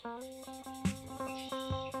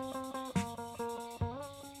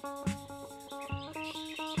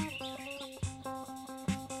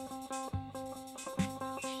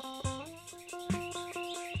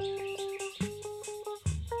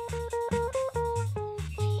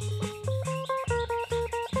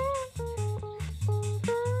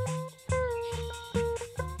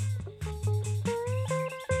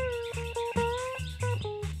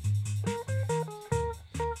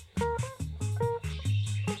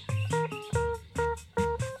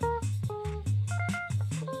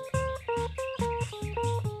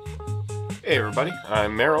Hey everybody,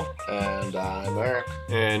 I'm Meryl. And I'm Eric.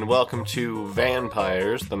 And welcome to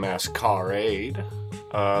Vampires, the Masquerade,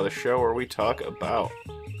 the show where we talk about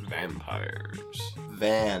vampires.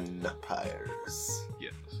 Vampires. Yes.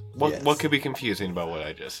 Yes. What could be confusing about what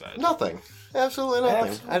I just said? Nothing. Absolutely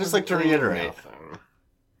nothing. I just like to reiterate. Nothing.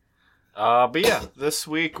 But yeah, this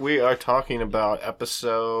week we are talking about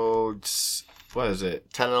episodes, what is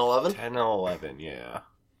it? 10 and 11? 10 and 11, yeah.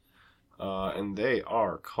 And they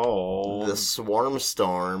are called... The Swarm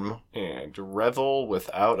Storm. And Revel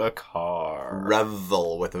Without a Car.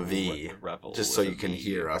 Revel with a V. Revel just with so a you can V.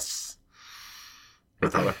 hear us.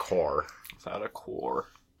 Without a core. Without a core.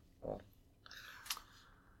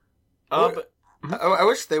 But I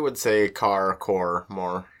wish they would say core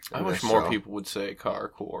more. I wish more people would say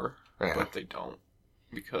core, Yeah. but they don't.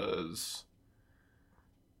 Because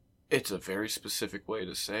it's a very specific way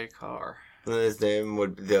to say car. His name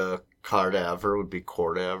would be the Cardaver would be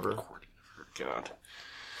Cordaver. God.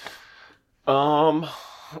 Well,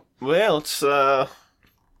 let's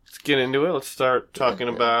get into it. Let's start talking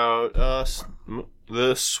about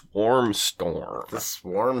the Swarm Storm. The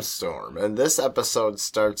Swarm Storm. And this episode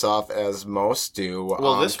starts off as most do,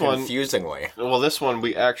 confusingly. This one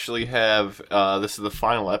we actually have, this is the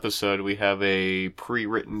final episode, we have a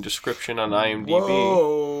pre-written description on IMDb.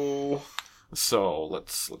 Whoa! So,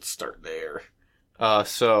 let's start there.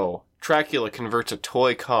 So, Dracula converts a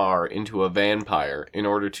toy car into a vampire in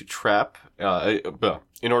order to tap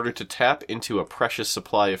into a precious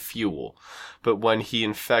supply of fuel. But when he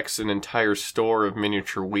infects an entire store of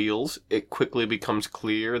miniature wheels, it quickly becomes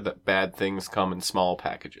clear that bad things come in small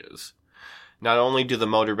packages. Not only do the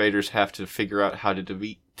motivators have to figure out how to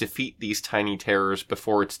defeat these tiny terrors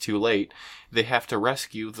before it's too late, they have to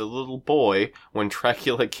rescue the little boy when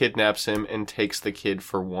Dracula kidnaps him and takes the kid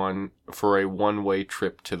for a one-way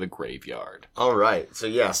trip to the graveyard. Alright, so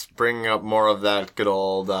yes, bringing up more of that good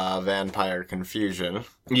old vampire confusion.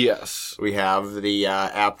 Yes. We have the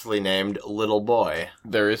aptly named Little Boy.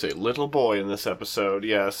 There is a little boy in this episode,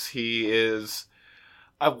 yes. He is,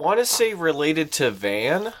 I want to say related to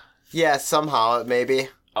Van. Yeah, somehow, maybe.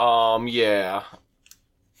 Yeah.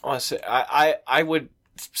 I would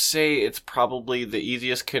say it's probably the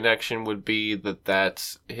easiest connection would be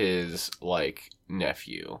that's his,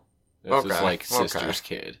 nephew. That's his, sister's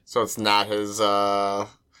kid. So it's not his son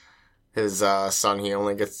he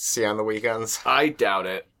only gets to see on the weekends? I doubt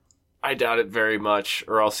it. I doubt it very much,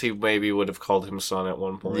 or else he maybe would have called him son at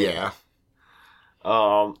one point. Yeah.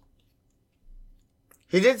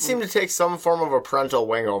 He did seem to take some form of a parental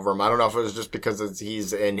wing over him. I don't know if it was just because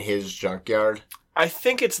he's in his junkyard. I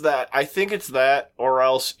think it's that, or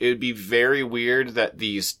else it would be very weird that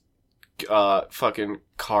these fucking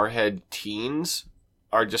carhead teens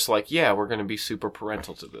are just like, yeah, we're going to be super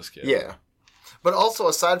parental to this kid. Yeah. But also,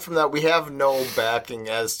 aside from that, we have no backing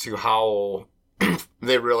as to how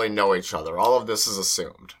they really know each other. All of this is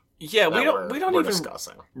assumed. Yeah, we don't even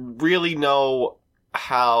discussing. Really know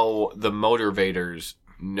how the motivators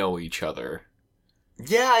know each other.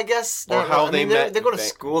 Yeah, I guess. Or how they met. They go to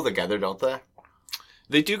school together, don't they?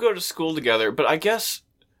 They do go to school together, but I guess,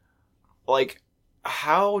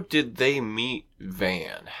 how did they meet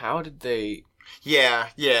Van? How did they... Yeah.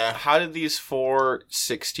 How did these 4,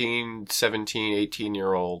 16, 17,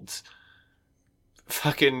 18-year-olds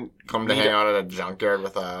fucking... Come to hang out in a junkyard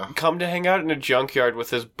with a... Come to hang out in a junkyard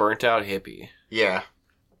with this burnt-out hippie. Yeah.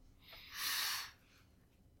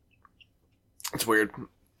 It's weird.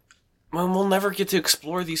 Well, we'll never get to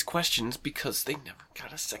explore these questions because they never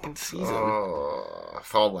got a second season. Oh,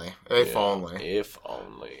 if only. If only. If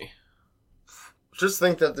only. Just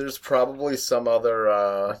think that there's probably some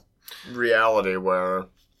other reality where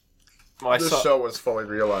this show was fully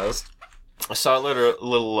realized. I saw a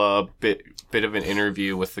little bit of an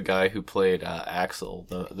interview with the guy who played Axel,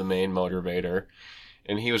 the main motivator,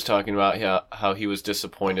 and he was talking about how he was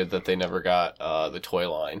disappointed that they never got the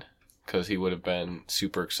toy line. Because he would have been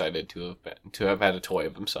super excited to have had a toy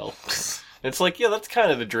of himself. It's like, yeah, that's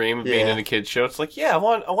kind of the dream of being in a kid's show. It's like, yeah, I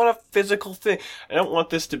want a physical thing. I don't want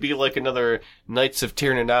this to be like another Knights of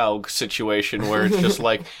Tir na Nog situation where it's just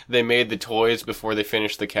like they made the toys before they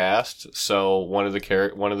finished the cast. So one of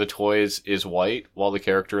the toys is white while the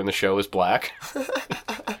character in the show is black.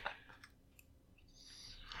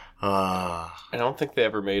 I don't think they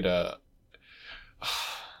ever made a.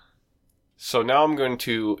 So now I'm going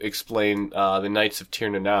to explain the Knights of Tir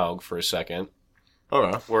na Nog for a second.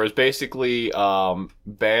 Okay. Whereas basically,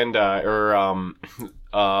 Bandai or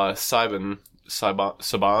Saban,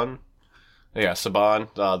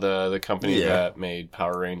 the company that made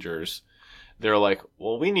Power Rangers, they're like,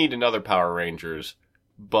 well, we need another Power Rangers,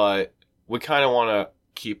 but we kind of want to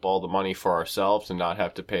keep all the money for ourselves and not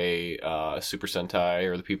have to pay Super Sentai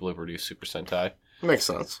or the people who produce Super Sentai. Makes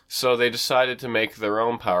sense. So they decided to make their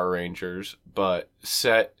own Power Rangers, but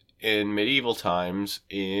set in medieval times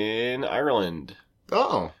in Ireland.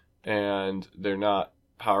 Oh. And they're not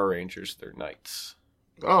Power Rangers, they're knights.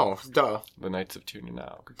 Oh, duh. The Knights of Tir na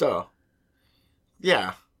Nog. Duh.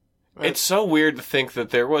 Yeah. It's so weird to think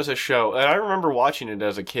that there was a show, and I remember watching it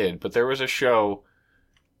as a kid, but there was a show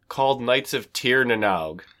called Knights of Tir na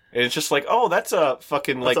Nog. And it's just like, oh, that's a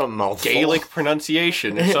fucking, like, Gaelic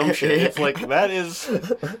pronunciation or some shit. It's like, that is...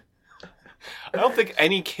 I don't think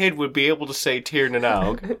any kid would be able to say Tir na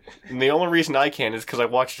Nog. And the only reason I can is because I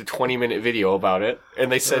watched a 20-minute video about it,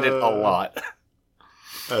 and they said it a lot.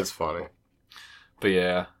 That's funny. But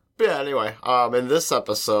yeah. Yeah, anyway, in this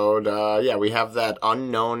episode, we have that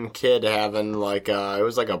unknown kid having, like, it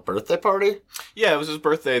was like a birthday party? Yeah, it was his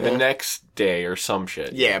birthday the next day or some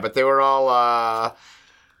shit. Yeah, but they were all,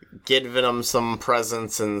 giving him some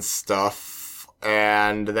presents and stuff,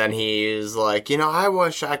 and then he's like, I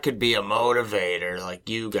wish I could be a motivator like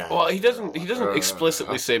you guys. Well, he doesn't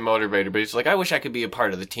explicitly say motivator, but he's like, I wish I could be a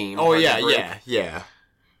part of the team. Oh, yeah.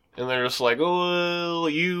 And they're just like, oh,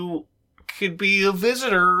 you could be a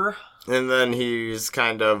visitor. And then he's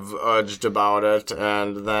kind of urged about it,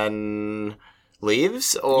 and then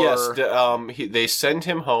leaves? Or... Yes, they send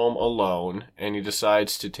him home alone, and he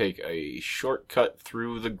decides to take a shortcut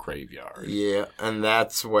through the graveyard. Yeah, and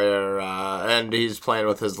that's where, and he's playing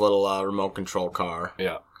with his little remote control car.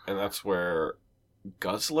 Yeah, and that's where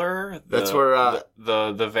Guzzler,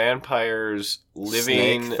 the vampire's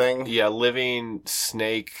living snake thing? Yeah, living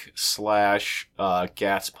snake /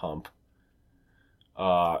 gas pump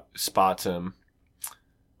spots him.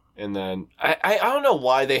 And then I don't know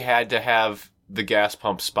why they had to have the gas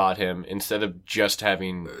pump spot him instead of just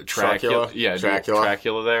having Dracula. Yeah,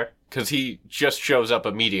 Dracula there, because he just shows up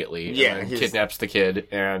immediately and kidnaps the kid.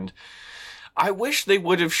 And I wish they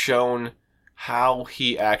would have shown how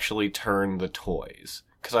he actually turned the toys,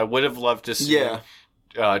 because I would have loved to see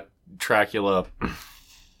Dracula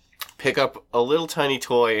pick up a little tiny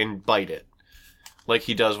toy and bite it, like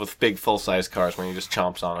he does with big full-size cars when he just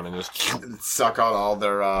chomps on them and just... Suck out all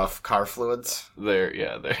their car fluids. They're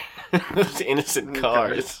innocent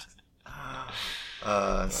cars.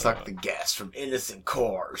 Suck the gas from innocent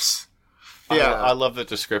cars. Yeah. I love the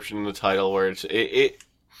description in the title where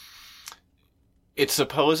it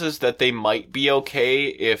supposes that they might be okay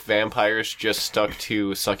if vampires just stuck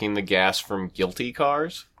to sucking the gas from guilty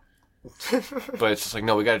cars. But it's just like,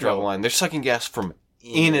 no, we gotta draw the line. They're sucking gas from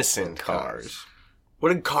innocent cars. What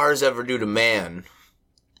did cars ever do to man?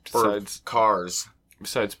 Besides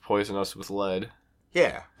poison us with lead.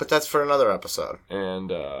 Yeah, but that's for another episode. And,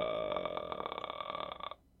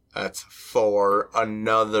 that's for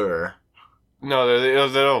another... No, they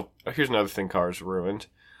don't. Here's another thing cars ruined.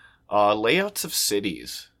 Layouts of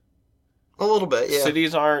cities. A little bit, yeah.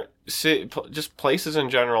 Cities aren't... just places in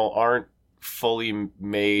general aren't fully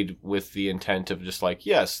made with the intent of just like,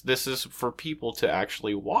 yes, this is for people to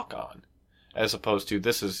actually walk on. As opposed to,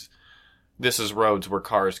 this is roads where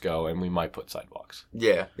cars go, and we might put sidewalks.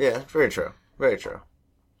 Yeah, very true. Very true.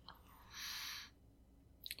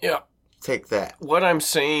 Yeah. Take that. What I'm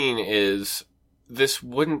saying is, this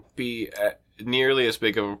wouldn't be nearly as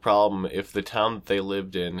big of a problem if the town that they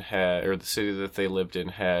lived in had, or the city that they lived in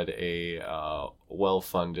had a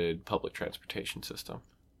well-funded public transportation system.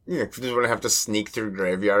 Yeah, because you wouldn't have to sneak through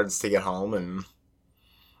graveyards to get home, and...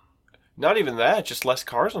 Not even that, just less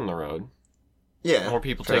cars on the road. Yeah. More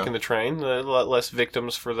people taking the train, less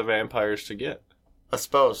victims for the vampires to get. I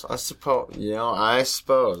suppose.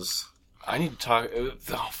 I need to talk...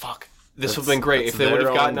 Oh, fuck. This would have been great. If they would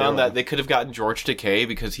have gotten on that, they could have gotten George Takei,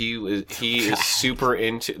 because he is super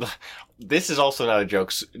into... This is also not a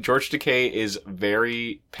joke. George Takei is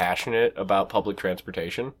very passionate about public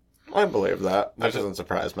transportation. I believe that. That doesn't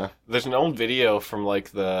surprise me. There's an old video from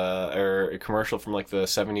a commercial from like the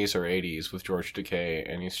 70s or 80s with George Takei,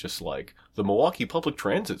 and he's just like, the Milwaukee public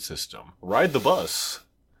transit system. Ride the bus.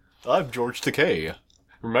 I'm George Takei.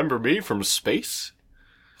 Remember me from space?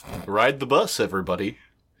 Ride the bus, everybody.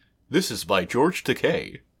 This is by George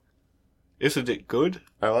Takei. Isn't it good?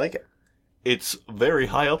 I like it. It's very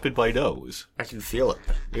high up in my nose. I can feel it.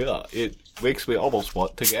 Yeah, it makes me almost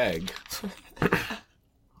want to gag.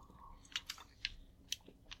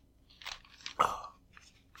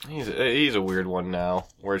 He's a weird one now,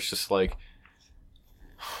 where it's just like,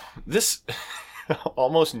 this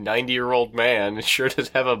almost 90-year-old man sure does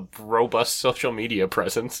have a robust social media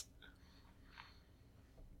presence.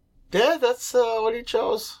 Yeah, that's what he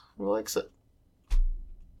chose. He likes it.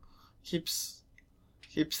 Keeps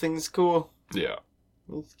things cool. Yeah.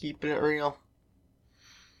 He's keeping it real.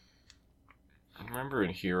 I remember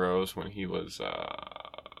in Heroes when he was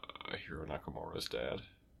Hiro Nakamura's dad.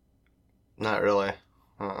 Not really.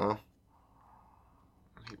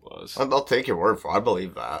 He was. I'll take your word for it. I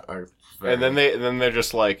believe that. And then they're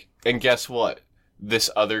just like, and guess what? This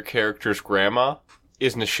other character's grandma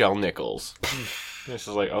is Nichelle Nichols. This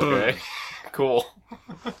is like, okay, cool.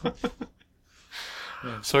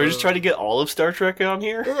 So we're just trying to get all of Star Trek on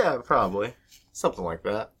here? Yeah, probably. Something like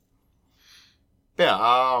that.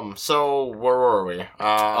 Yeah, so where were we?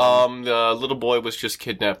 The little boy was just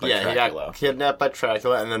kidnapped by Dracula. He got kidnapped by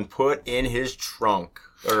Dracula and then put in his trunk.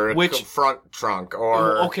 Or front trunk,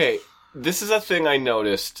 or... Okay, this is a thing I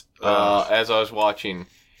noticed as I was watching.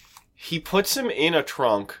 He puts him in a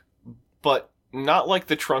trunk, but not like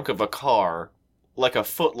the trunk of a car, like a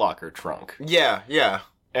Foot Locker trunk. Yeah.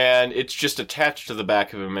 And it's just attached to the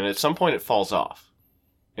back of him, and at some point it falls off.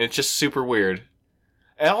 And it's just super weird.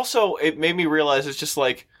 And also, it made me realize it's just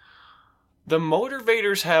like, the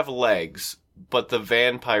motivators have legs, but the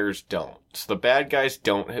vampires don't. So the bad guys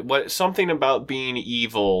don't. Something about being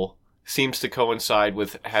evil seems to coincide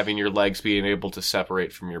with having your legs being able to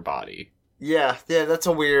separate from your body. Yeah, that is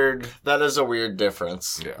a weird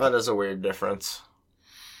difference. Yeah. That is a weird difference.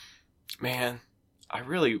 Man, I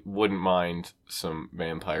really wouldn't mind some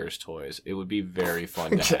vampires toys. It would be very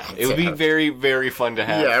fun to have. It would be very, very fun to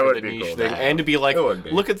have. Yeah, it for would the be niche cool thing. to have. And to be like, It would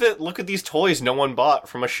be. look at these toys no one bought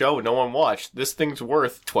from a show no one watched. This thing's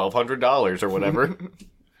worth $1,200 or whatever.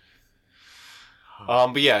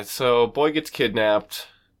 But yeah, so boy gets kidnapped,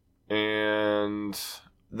 and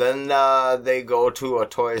then they go to a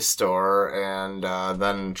toy store, and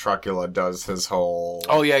then Dracula does his whole...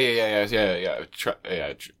 Oh yeah.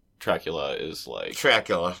 Dracula is like...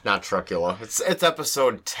 Dracula, not Dracula. It's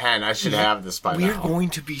episode 10. I should have this by now. We're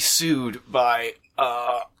going to be sued by,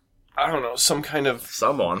 I don't know, some kind of...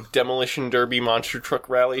 Someone. Demolition Derby monster truck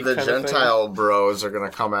rally The kind of Gentile bros are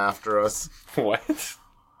gonna come after us. thing. What?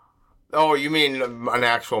 Oh, you mean an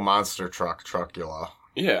actual monster truck, Dracula,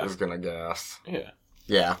 Yeah. is gonna get us. Yeah.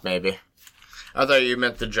 Yeah, maybe. I thought you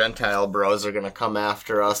meant the Gentile bros are gonna come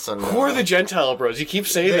after us and... Who are the Gentile bros? You keep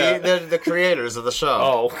saying that. They're the creators of the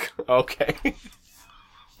show. Oh, okay.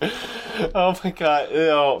 Oh my god.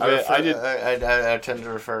 Oh, man. I tend to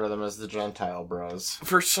refer to them as the Gentile bros.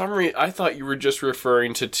 For some reason, I thought you were just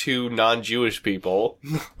referring to two non-Jewish people.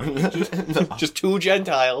 Just two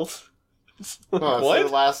Gentiles. No, it's What? their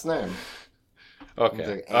last name.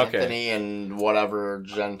 Okay. Anthony and whatever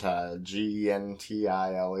Gentile.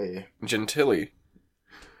 Gentile. Gentili.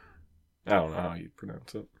 I don't know how you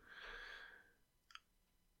pronounce it.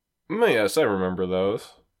 But yes, I remember those.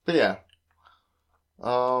 But yeah.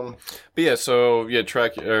 But yeah, so yeah,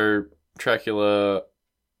 Dracula.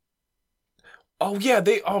 Oh yeah,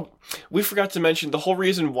 we forgot to mention the whole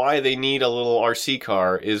reason why they need a little RC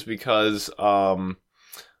car is because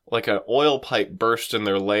like an oil pipe burst in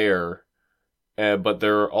their lair, but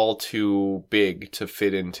they're all too big to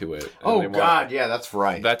fit into it. Oh god, yeah, that's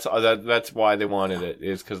right. That's why they wanted it,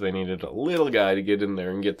 is because they needed a little guy to get in there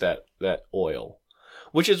and get that oil,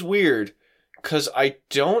 which is weird. Because I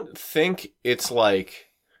don't think it's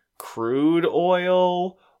like crude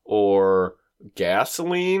oil or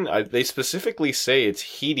gasoline. They specifically say it's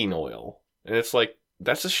heating oil. And it's like,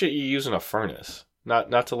 that's the shit you use in a furnace.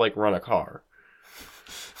 Not to like run a car.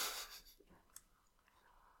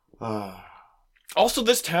 Also,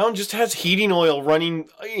 this town just has heating oil running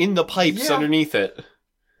in the pipes underneath it.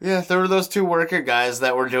 Yeah, there were those two worker guys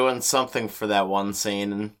that were doing something for that one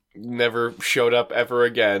scene. And never showed up ever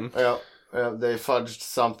again. Yeah. They fudged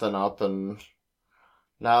something up, and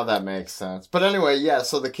now that makes sense. But anyway, yeah,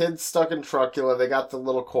 so the kid's stuck in Dracula, they got the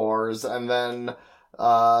little cores, and then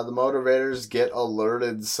the motivators get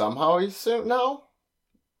alerted somehow now?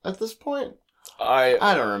 At this point? I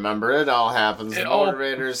don't remember. It all happens. The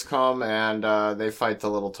motivators come, and they fight the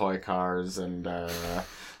little toy cars, and the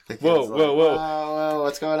kid's whoa,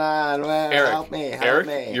 what's going on? Well, Eric, help me.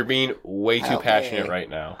 Eric, you're being way too passionate right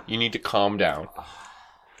now. You need to calm down.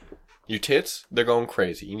 Your tits, they're going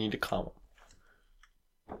crazy. You need to calm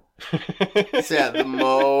them. So yeah, the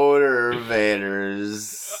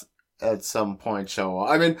motivators at some point show up.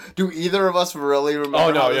 I mean, do either of us really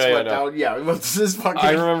remember how this went down? Yeah, what's this fucking...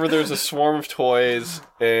 I remember there's a swarm of toys,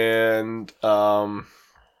 and,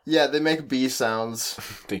 yeah, they make bee sounds.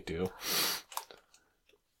 They do.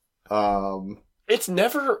 It's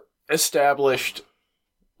never established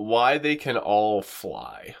why they can all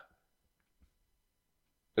fly.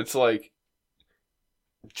 It's like...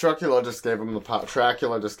 Dracula just gave him the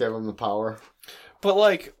power. But,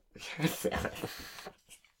 like...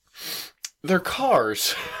 They're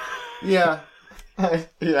cars. Yeah.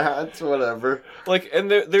 Yeah, it's whatever. Like,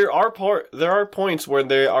 and there are points where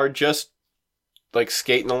they are just like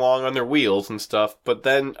skating along on their wheels and stuff, but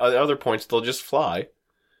then at other points they'll just fly.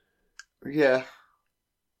 Yeah.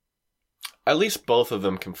 At least both of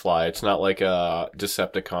them can fly. It's not like a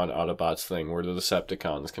Decepticon Autobots thing where the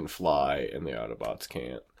Decepticons can fly and the Autobots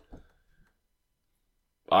can't.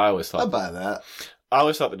 I always thought that. I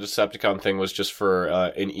always thought the Decepticon thing was just for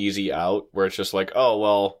an easy out, where it's just like, oh,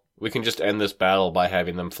 well, we can just end this battle by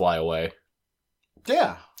having them fly away.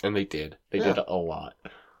 Yeah. And they did. They did a lot.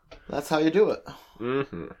 That's how you do it.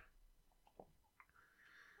 Mm-hmm.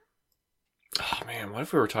 Oh, man, what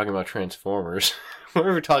if we were talking about Transformers? What if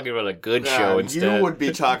we were talking about a good show instead? You would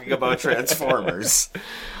be talking about Transformers.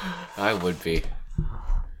 I would be.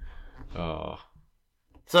 Oh.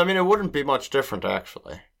 So, I mean, it wouldn't be much different,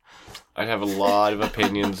 actually. I'd have a lot of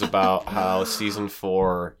opinions about how Season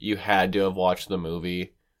 4, you had to have watched the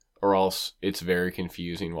movie, or else it's very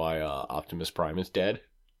confusing why Optimus Prime is dead.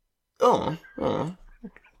 Oh.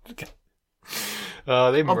 Okay.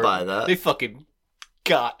 I'll buy that. They fucking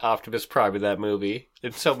got Optimus Prime in that movie,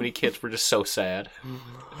 and so many kids were just so sad.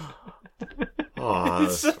 Oh,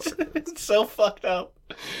 it's so fucked up.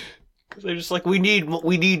 Because they're just like, we need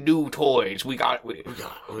new toys. We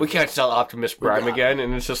can't sell Optimus Prime again,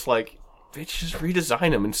 and it's just like, bitch, just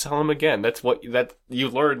redesign them and sell them again. That's what you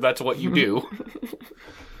learned. That's what you do.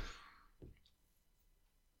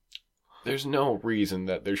 There's no reason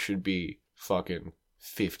that there should be fucking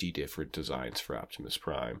 50 different designs for Optimus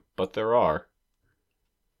Prime, but there are.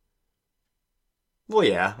 Well,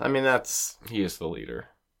 yeah. I mean, he is the leader.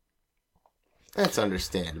 That's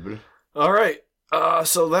understandable. All right.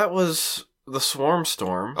 So that was the Swarm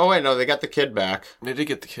Storm. Oh wait, no, they got the kid back. They did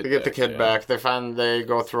get the kid. Back. They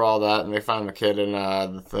go through all that, and they find the kid in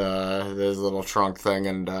his little trunk thing,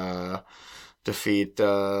 and defeat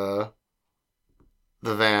the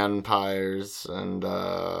vampires, and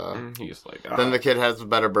he's like, then the kid has a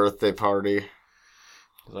better birthday party.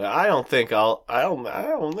 He's like, I don't think I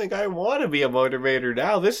want to be a motivator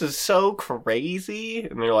now. This is so crazy.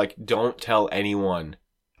 And they're like, don't tell anyone.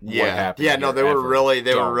 Yeah, they were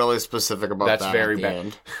really specific about that. That's very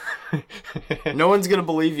bad. No one's gonna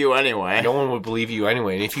believe you anyway. No one would believe you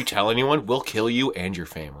anyway, and if you tell anyone, we'll kill you and your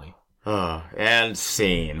family. Oh, and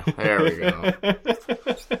scene. There we go.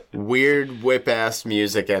 Weird whip-ass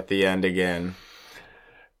music at the end again.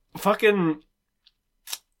 Fucking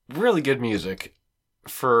really good music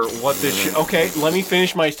for what this show... Okay, let me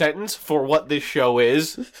finish my sentence. For what this show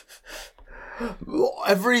is...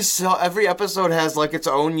 Every episode has like its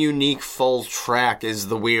own unique full track is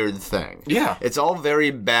the weird thing. Yeah. It's all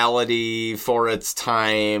very ballady for its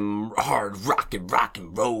time, hard rock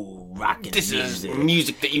and roll, rockin' This music. Is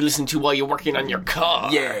music that you listen to while you're working on your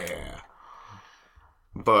car. Yeah.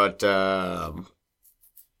 But,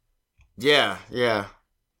 yeah.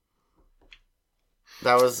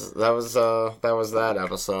 That was that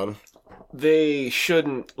episode. They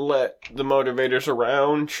shouldn't let the motivators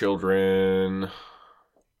around children.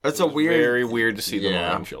 It's very weird to see them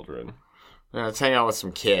around children. Yeah, let's hang out with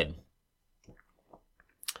some kid.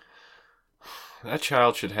 That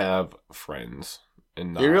child should have friends.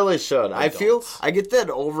 And not he really should. adults. I get that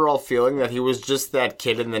overall feeling that he was just that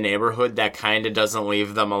kid in the neighborhood that kind of doesn't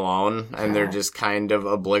leave them alone, and they're just kind of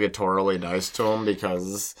obligatorily nice to him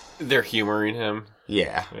because... They're humoring him.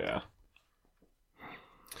 Yeah. Yeah.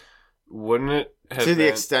 Wouldn't it have to the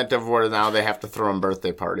extent of where now they have to throw him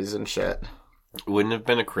birthday parties and shit. Wouldn't it have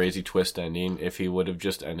been a crazy twist ending if he would have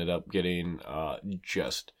just ended up getting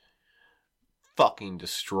just fucking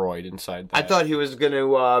destroyed inside that? I thought he was going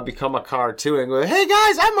to become a car too and go, hey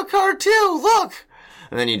guys, I'm a car too, look!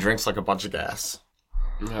 And then he drinks like a bunch of gas.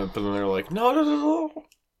 Yeah, but then they're like, no.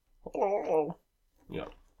 Yeah.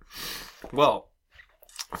 Well,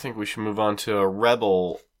 I think we should move on to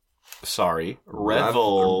Revel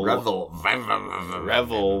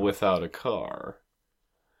without a car.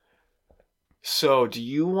 So, do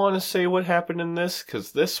you want to say what happened in this?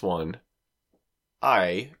 Because this one,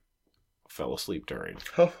 I fell asleep during.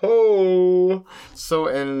 Ho-ho! So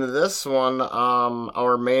in this one,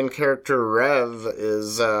 our main character, Rev,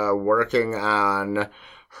 is working on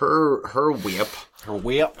her whip. Her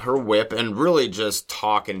whip, and really just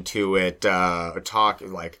talking to it,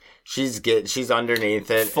 she's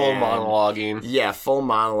underneath it. Full monologuing. Yeah, full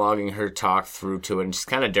monologuing her talk through to it, and just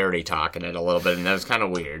kind of dirty talking it a little bit, and that was kind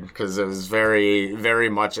of weird, because it was very, very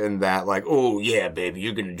much in that, like, oh, yeah, baby,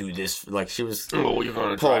 you're gonna do this, like, she was... Oh, you're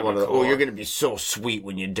gonna drive a car. Oh, you're gonna be so sweet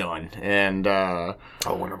when you're done, and, when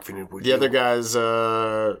I'm finished with the other guy's,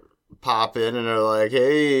 pop in and are like,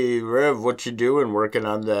 "Hey, Rev, what you doing? Working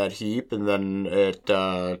on that heap?" And then it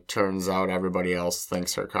turns out everybody else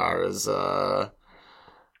thinks her car is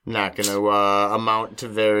not going to amount to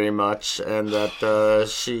very much, and that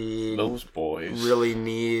she Those boys really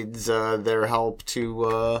needs their help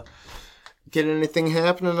to get anything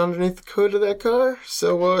happening underneath the hood of that car.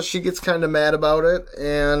 So she gets kind of mad about it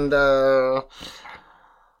and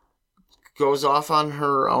goes off on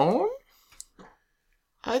her own,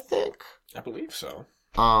 I think. I believe so.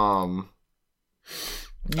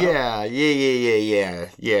 Yeah.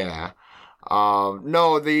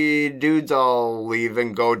 No, the dudes all leave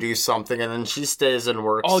and go do something, and then she stays and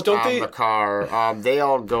works on the car. They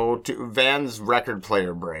all go to Van's record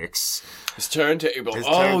player breaks. His turntable.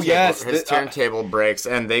 His turntable breaks,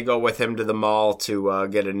 and they go with him to the mall to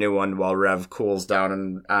get a new one while Rev cools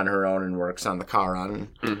down on her own and works on the car on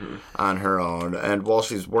her own. And while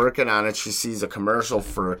she's working on it, she sees a commercial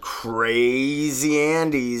for Crazy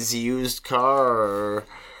Andy's used car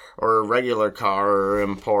or a regular car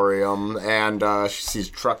emporium, and she sees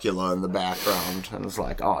Truckula in the background, and it's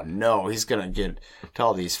like, oh no, he's gonna get to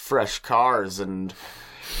all these fresh cars, and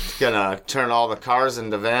he's gonna turn all the cars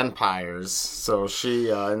into vampires. So she,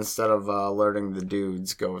 instead of alerting the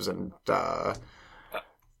dudes, goes and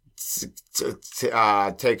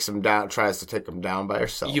takes them down, tries to take them down by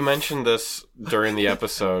herself. You mentioned this during the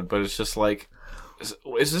episode, but it's just like,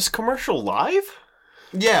 is this commercial live?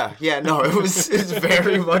 Yeah, no, it's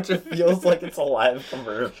very much, it feels like it's a live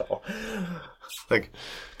commercial. Like,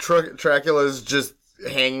 Dracula's just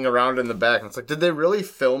hanging around in the back, and it's like, did they really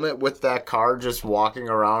film it with that car just walking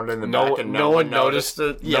around in the back and no one noticed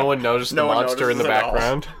it? Yeah. No one noticed the monster in the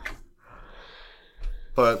background.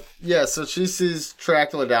 But, yeah, so she sees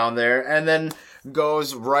Dracula down there, and then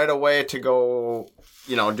goes right away to go,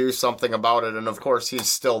 do something about it, and of course he's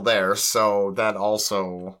still there, so that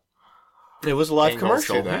also... It was a live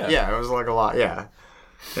commercial. Yeah, it was like a lot, yeah.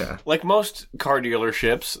 Like most car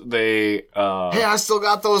dealerships, they... Hey, I still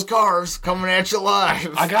got those cars coming at you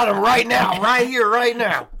live. I got them right now, right here, right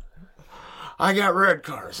now. I got red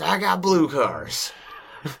cars. I got blue cars.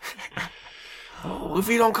 Oh, if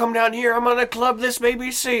you don't come down here, I'm going to club this baby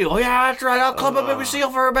seal. Yeah, that's right, I'll club a baby seal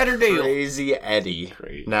for a better deal. Crazy Eddie,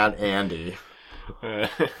 not Andy.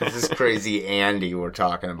 This is Crazy Andy we're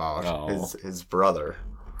talking about, his brother.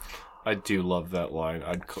 I do love that line.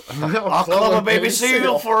 I'll club a baby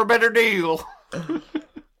seal for a better deal.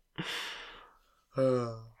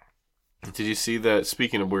 Did you see that?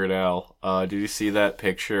 Speaking of Weird Al, did you see that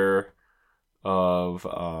picture of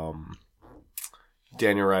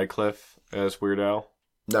Daniel Radcliffe as Weird Al?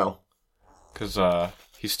 No, because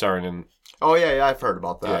he's starring in. Oh yeah, I've heard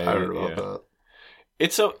about that. I heard about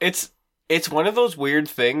that. It's one of those weird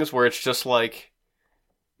things where it's just like,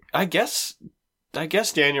 I guess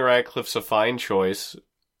Daniel Radcliffe's a fine choice.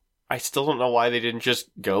 I still don't know why they didn't just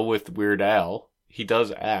go with Weird Al. He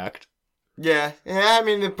does act. Yeah. I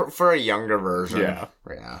mean, for a younger version. Yeah.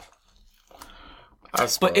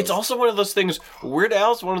 But it's also one of those things. Weird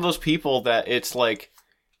Al's one of those people that it's like,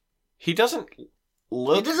 he doesn't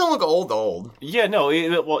look old. Yeah, no.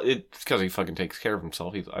 It's because he fucking takes care of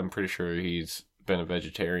himself. I'm pretty sure he's been a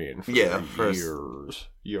vegetarian for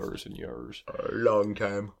years and years. A long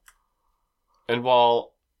time. And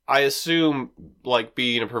while I assume, like,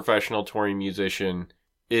 being a professional touring musician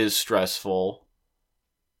is stressful,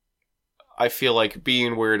 I feel like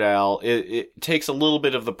being Weird Al, it takes a little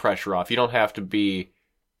bit of the pressure off. You don't have to be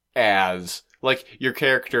as... Like, your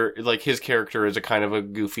character, like, his character is a kind of a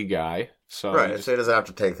goofy guy. So right, so he doesn't have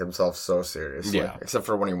to take himself so seriously. Yeah. Except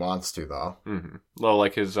for when he wants to, though. Mm-hmm. Well,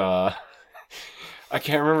 like his, I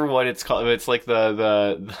can't remember what it's called. It's like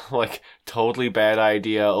the like totally bad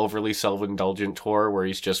idea, overly self-indulgent tour where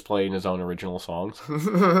he's just playing his own original songs.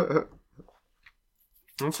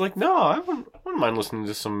 It's like, no, I wouldn't mind listening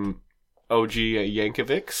to some OG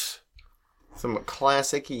Yankovics. Some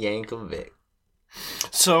classic Yankovic.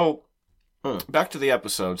 So, back to the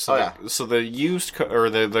episode. So, so the used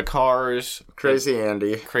the cars, Crazy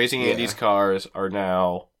Andy's cars are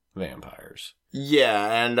now vampires.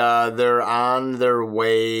 Yeah, and they're on their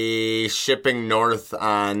way shipping north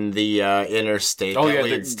on the interstate that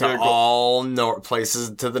leads to all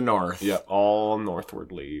places to the north. Yeah, all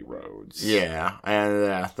northwardly roads. Yeah,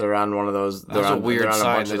 and they're on one of those. There's a weird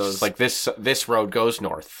sign that's just like, this road goes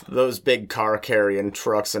north. Those big car carrying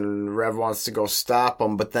trucks, and Rev wants to go stop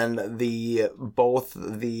them, but then both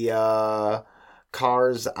the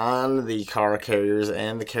cars on the car carriers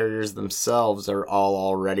and the carriers themselves are all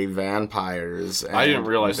already vampires. I didn't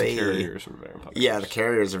realize the carriers were vampires. Yeah, the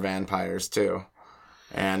carriers are vampires too.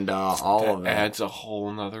 And all of them. Adds a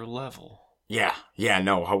whole nother level.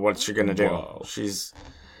 No, what's she gonna do? Whoa.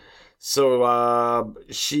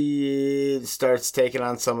 She starts taking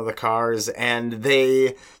on some of the cars, and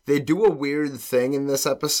they do a weird thing in this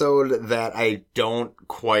episode that I don't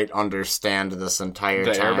quite understand this entire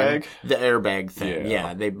time. Airbag? The airbag thing,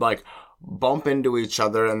 yeah. They, like, bump into each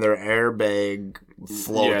other, and their airbag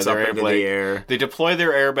floats up into the air. They deploy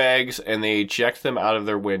their airbags, and they eject them out of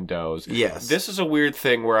their windows. Yes. This is a weird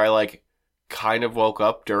thing where I, like, kind of woke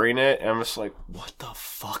up during it, and I'm just like, what the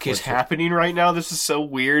fuck is happening right now? This is so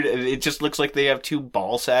weird. It just looks like they have two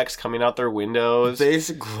ball sacks coming out their windows.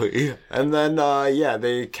 Basically. And then,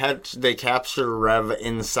 they capture Rev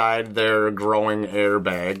inside their growing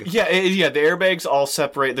airbag. Yeah, the airbags all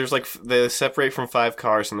separate. There's, like, they separate from 5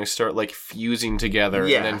 cars, and they start, like, fusing together,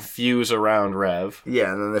 and then fuse around Rev.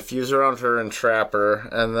 Yeah, and then they fuse around her and trap her,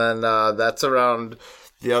 and then, that's around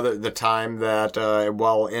the time that,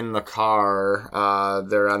 in the car,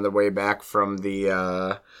 they're on the way back from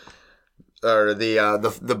the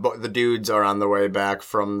dudes are on the way back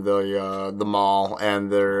from the mall,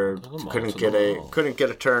 and they couldn't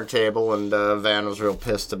get a turntable, and Van was real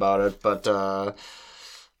pissed about it, but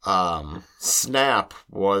Snap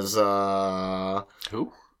was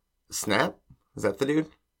who? Snap? Is that the dude?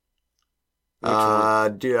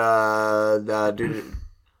 Dude.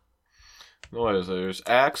 What is it? There's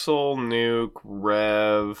Axel, Nuke,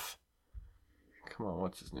 Rev. Come on,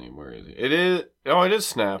 what's his name? Where is he? It is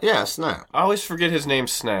Snap. Yeah, Snap. I always forget his name,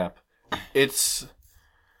 Snap.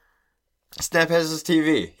 Snap has his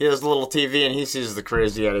TV. He has a little TV, and he sees the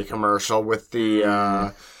Crazy Eddie commercial with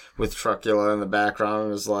the with Truckula in the background,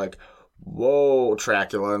 and is like, "Whoa,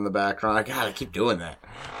 Tracula" in the background. God, I keep doing that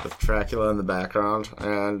with Tracula in the background,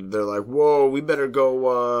 and they're like, "Whoa, we better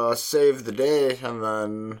go save the day," and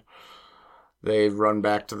then they run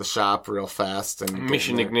back to the shop real fast and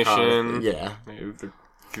mission ignition. Yeah,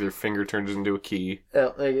 their finger turns into a key.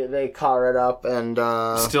 They car it up, and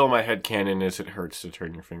still, my headcanon is it hurts to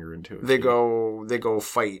turn your finger into a key. They go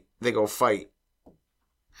fight.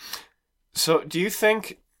 So, do you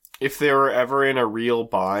think if they were ever in a real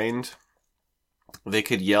bind, they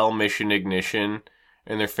could yell mission ignition,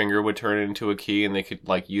 and their finger would turn into a key, and they could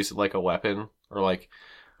like use it like a weapon, or like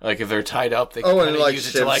if they're tied up, they can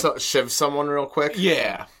use it to like shiv someone real quick.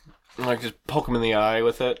 Yeah, like just poke them in the eye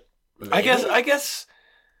with it. Maybe? I guess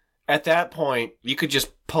at that point you could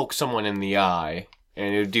just poke someone in the eye,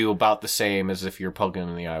 and it would do about the same as if you're poking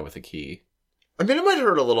them in the eye with a key. I mean, it might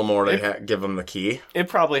hurt a little more to give them the key. It'd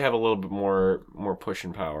probably have a little bit more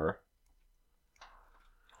pushing power.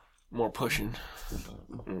 More pushing,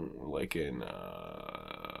 like in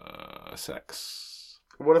sex.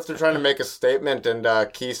 What if they're trying to make a statement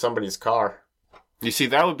and key somebody's car? You see,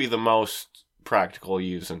 that would be the most practical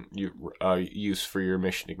use for your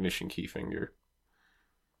mission ignition key finger.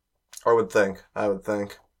 I would think.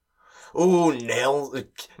 Ooh,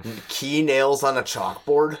 key nails on a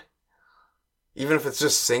chalkboard? Even if it's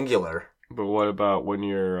just singular. But what about when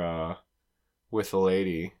you're with a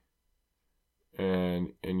lady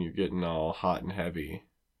and you're getting all hot and heavy,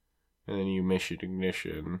 and then you mission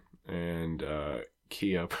ignition and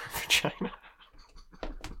key up her vagina?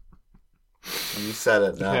 You said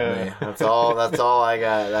it, not me. That's all I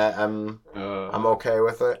got. I'm okay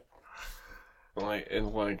with it. Like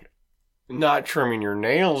not trimming your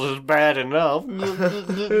nails is bad enough.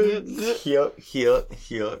 Yuck.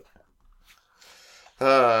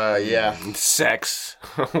 Yeah. Sex.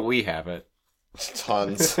 We have it.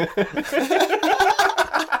 Tons.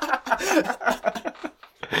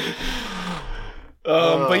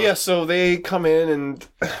 But yeah, so they come in and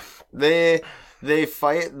they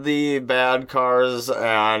fight the bad cars,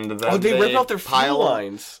 and then they rip out their fuel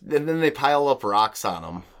lines, and then they pile up rocks on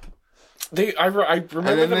them. I remember,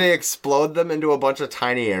 and then they explode them into a bunch of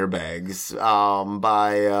tiny airbags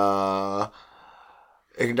by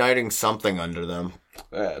igniting something under them.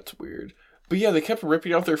 That's weird. But yeah, they kept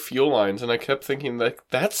ripping out their fuel lines, and I kept thinking, like,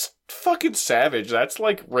 that's fucking savage. That's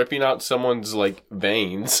like ripping out someone's, like,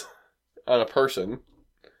 veins on a person.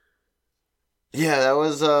 Yeah, that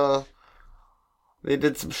was, they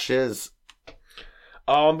did some shiz.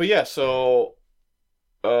 But yeah, so,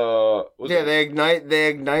 they ignite,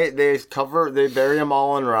 they bury them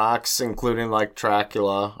all in rocks, including, like,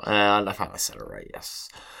 Dracula, and I finally said it right, yes.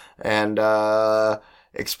 And,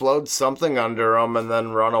 explode something under them and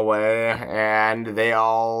then run away, and they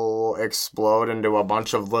all explode into a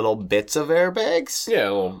bunch of little bits of airbags. Yeah,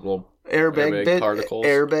 little particles.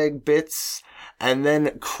 Airbag bits. And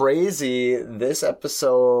then crazy, this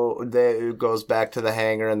episode goes back to the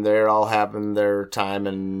hangar, and they're all having their time,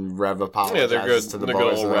 and Rev apologizes to the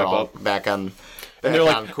boys, and they're all back on. And they're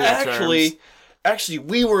like, cool actually, terms. actually,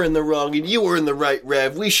 we were in the wrong and you were in the right,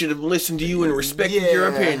 Rev. We should have listened to you and respected your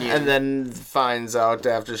opinion. And then finds out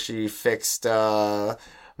after she fixed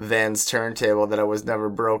Van's turntable that it was never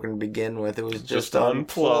broken to begin with. It was just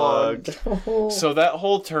unplugged. So that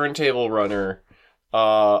whole turntable runner,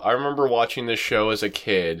 I remember watching this show as a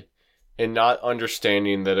kid and not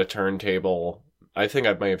understanding that a turntable... I think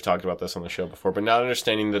I may have talked about this on the show before, but not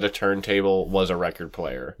understanding that a turntable was a record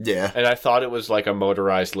player. Yeah. And I thought it was like a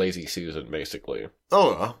motorized Lazy Susan, basically.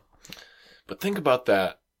 Oh. But think about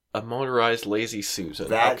that. A motorized Lazy Susan.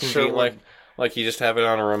 That sure would... Like you just have it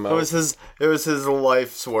on a remote. It was his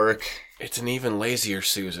life's work. It's an even lazier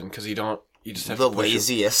Susan, because you just have the to push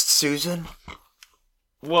laziest Susan?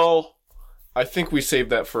 Well, I think we saved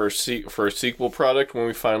that for a sequel product when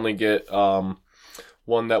we finally get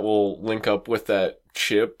one that will link up with that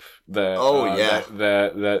chip that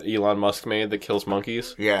that Elon Musk made that kills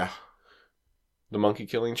monkeys. Yeah. The monkey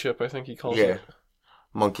killing chip, I think he calls it. Yeah.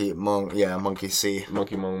 Monkey C.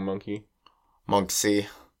 Monkey. Monk C.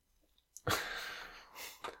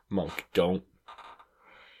 Monk, don't.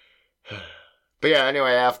 But yeah,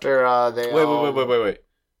 anyway, after they Wait.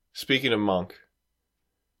 Speaking of Monk,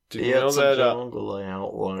 did you know that... jungle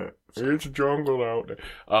out there. It's a jungle out there.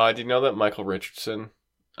 Did you know that Michael Richardson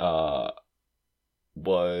was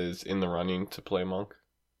in the running to play Monk?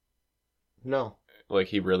 No. Like,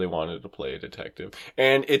 he really wanted to play a detective.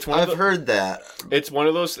 And it's I've heard that. It's one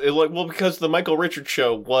of those... because the Michael Richards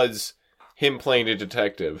show was him playing a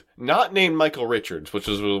detective. Not named Michael Richards, which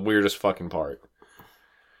was the weirdest fucking part.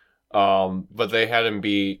 But they had him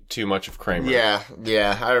be too much of Kramer.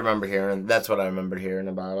 Yeah, I remember hearing... That's what I remember hearing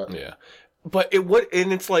about it. Yeah. But it would...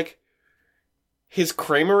 And it's like... His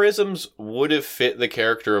Kramerisms would have fit the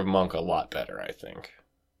character of Monk a lot better, I think.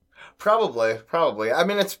 Probably. I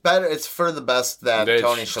mean, it's better. It's for the best that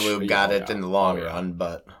Tony Shalhoub got it in the long run,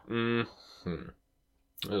 but...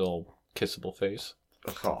 Little kissable face.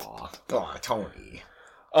 Aw, Tony.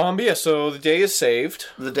 But yeah, so the day is saved.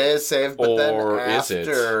 The day is saved, but then is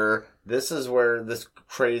after... This is where this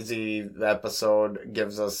crazy episode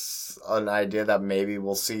gives us an idea that maybe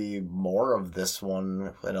we'll see more of this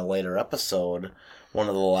one in a later episode. One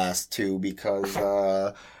of the last two, because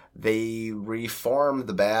they reform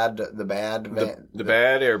the bad airbags. The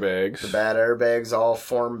bad airbags all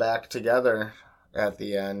form back together at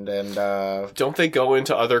the end, and don't they go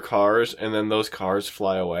into other cars and then those cars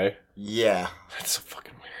fly away? Yeah. That's so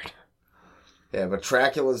fucking weird. Yeah, but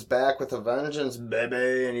Dracula's back with a vengeance,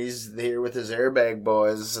 baby, and he's here with his airbag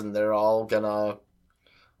boys, and they're all gonna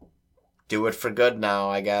do it for good now,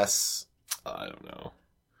 I guess. I don't know.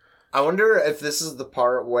 I wonder if this is the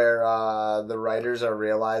part where the writers are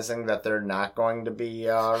realizing that they're not going to be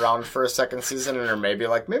around for a second season, and are maybe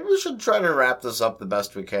like, maybe we should try to wrap this up the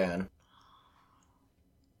best we can.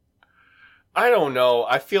 I don't know.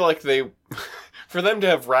 I feel like they... For them to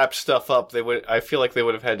have wrapped stuff up, I feel like they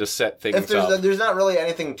would have had to set things up. There's not really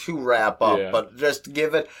anything to wrap up, but just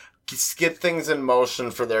get things in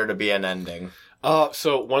motion for there to be an ending.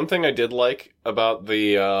 So one thing I did like about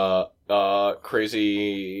the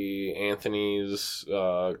Crazy Anthony's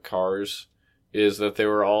cars is that they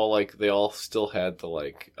were all they all still had the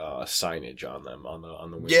signage on them on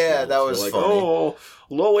the windshield. Yeah, that was funny. Oh,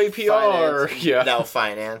 low APR. Yeah. Now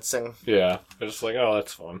financing. Yeah. They're just oh,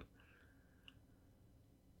 that's fun.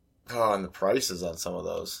 Oh, and the prices on some of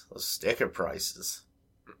those sticker prices.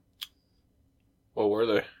 What were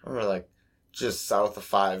they? They were just south of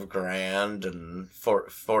 $5,000 and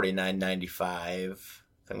 $49.95,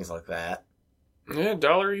 things like that. Yeah,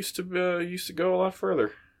 dollar used to go a lot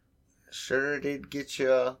further. Sure did get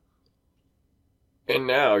you. And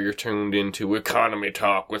now you're tuned into Economy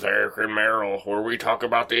Talk with Eric and Merrill, where we talk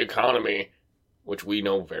about the economy, which we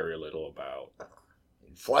know very little about.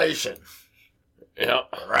 Inflation. Yeah.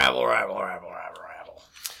 Rabble.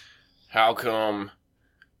 How come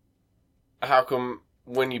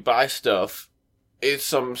when you buy stuff, it's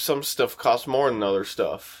some stuff costs more than other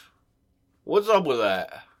stuff? What's up with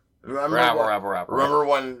that? Remember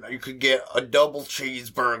when you could get a double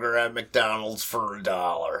cheeseburger at McDonald's for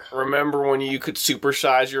 $1? Remember when you could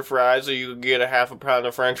supersize your fries so you could get a half a pound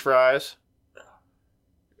of French fries?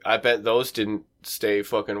 I bet those didn't stay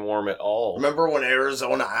fucking warm at all. Remember when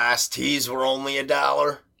Arizona iced teas were only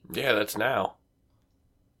 $1? Yeah, that's now.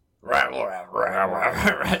 Rabble.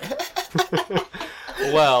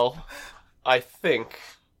 Well, I think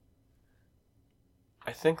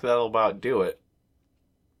that'll about do it.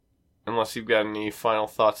 Unless you've got any final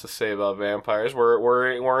thoughts to say about vampires,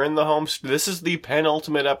 we're in the home. This is the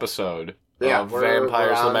penultimate episode of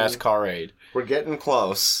Vampires: The Masquerade. We're getting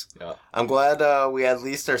close. Yeah. I'm glad we at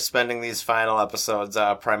least are spending these final episodes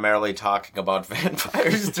primarily talking about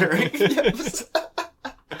vampires during the episode.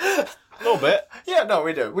 A little bit. Yeah, no,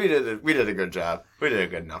 we did. We did a good job. We did a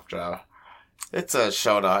good enough job. It's a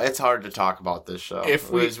show. It's hard to talk about this show.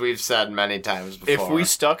 As we've said many times before. If we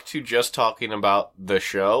stuck to just talking about the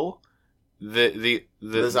show,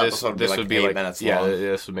 this episode would be like 8 minutes long. Yeah,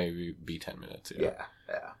 this would maybe be 10 minutes. Yeah.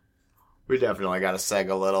 We definitely got to seg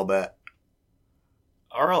a little bit.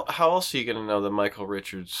 How else are you going to know that Michael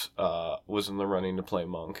Richards was in the running to play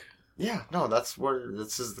Monk? Yeah, no, this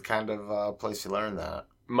is the kind of place you learn that.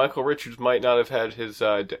 Michael Richards might not have had his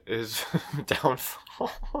downfall.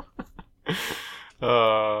 If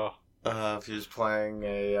he was playing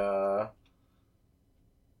a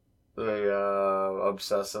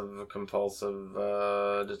obsessive compulsive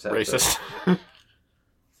detective. Racist.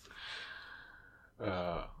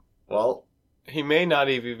 Well, he may not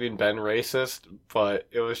have even been racist, but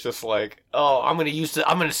it was just like, oh, I'm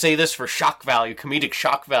gonna say this for shock value, comedic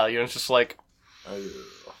shock value, and it's just like,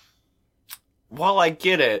 while I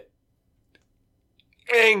get it,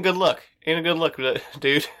 it ain't a good look,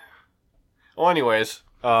 dude. Well, anyways,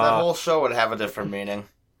 that whole show would have a different meaning.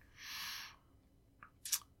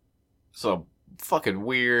 It's a fucking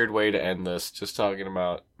weird way to end this, just talking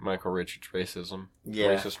about Michael Richards' racism,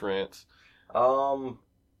 racist rants.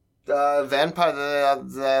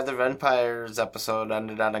 The Vampires episode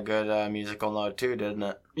ended on a good musical note too, didn't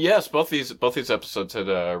it? Yes, both these episodes had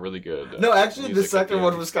a really good. No, actually, the second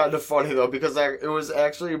one was kind of funny though because it was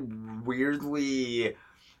actually weirdly,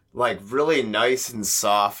 like, really nice and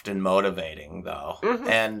soft and motivating though,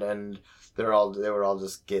 and they were all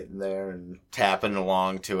just getting there and tapping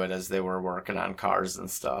along to it as they were working on cars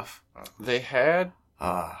and stuff. They had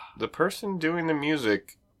the person doing the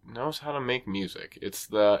music knows how to make music.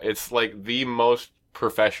 It's like the most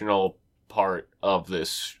professional part of the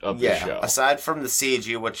show. Aside from the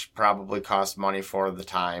CG, which probably cost money for the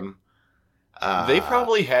time. They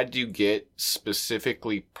probably had to get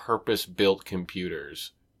specifically purpose-built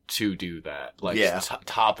computers to do that. Like,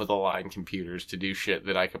 top-of-the-line computers to do shit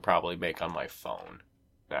that I could probably make on my phone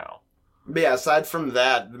now. But yeah, aside from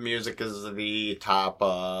that, the music is the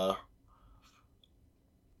top-tier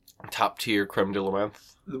creme de la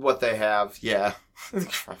menthe. What they have, yeah.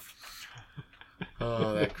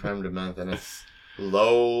 Oh, that creme de menthe, and it's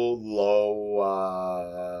low,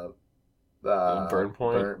 burn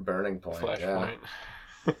point? Burning point, flash point.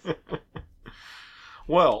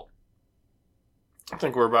 Well, I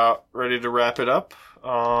think we're about ready to wrap it up.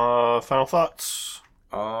 Final thoughts?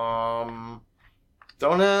 Don't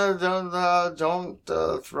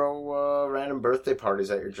throw random birthday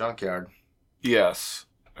parties at your junkyard. Yes.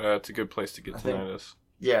 It's a good place to get tinnitus.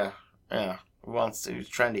 Yeah. He's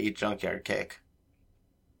trying to eat junkyard cake.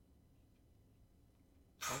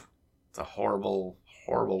 It's a horrible,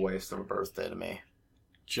 horrible waste of a birthday to me.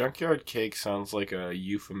 Junkyard cake sounds like a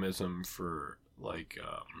euphemism for, like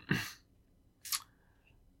a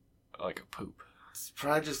poop. It's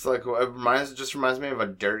probably just like, it just reminds me of a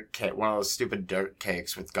dirt cake, one of those stupid dirt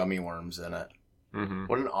cakes with gummy worms in it. Mm-hmm.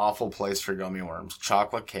 What an awful place for gummy worms.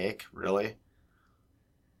 Chocolate cake? Really?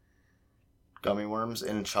 Gummy worms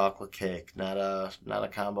in chocolate cake. Not a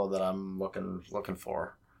combo that I'm looking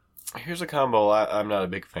for. Here's a combo I'm not a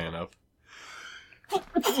big fan of.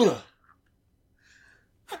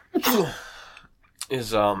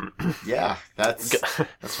 Yeah,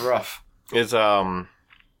 that's rough. Is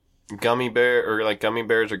gummy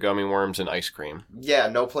bears or gummy worms and ice cream. Yeah,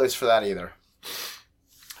 no place for that either.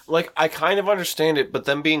 Like, I kind of understand it, but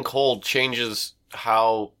them being cold changes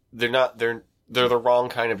how they're the wrong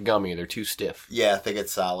kind of gummy. They're too stiff. Yeah, they get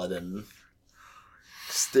solid and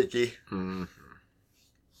sticky. Mm-hmm.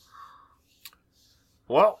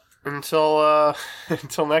 Well, until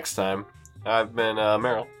next time, I've been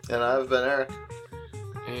Meryl. And I've been Eric.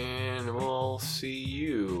 And we'll see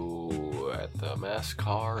you at the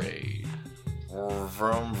masquerade.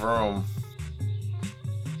 Vroom, vroom.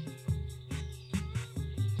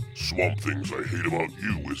 Swamp Things I Hate About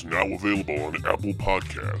You is now available on Apple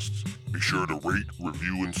Podcasts. Be sure to rate,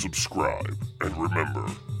 review, and subscribe. And remember,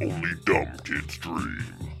 only dumb kids dream.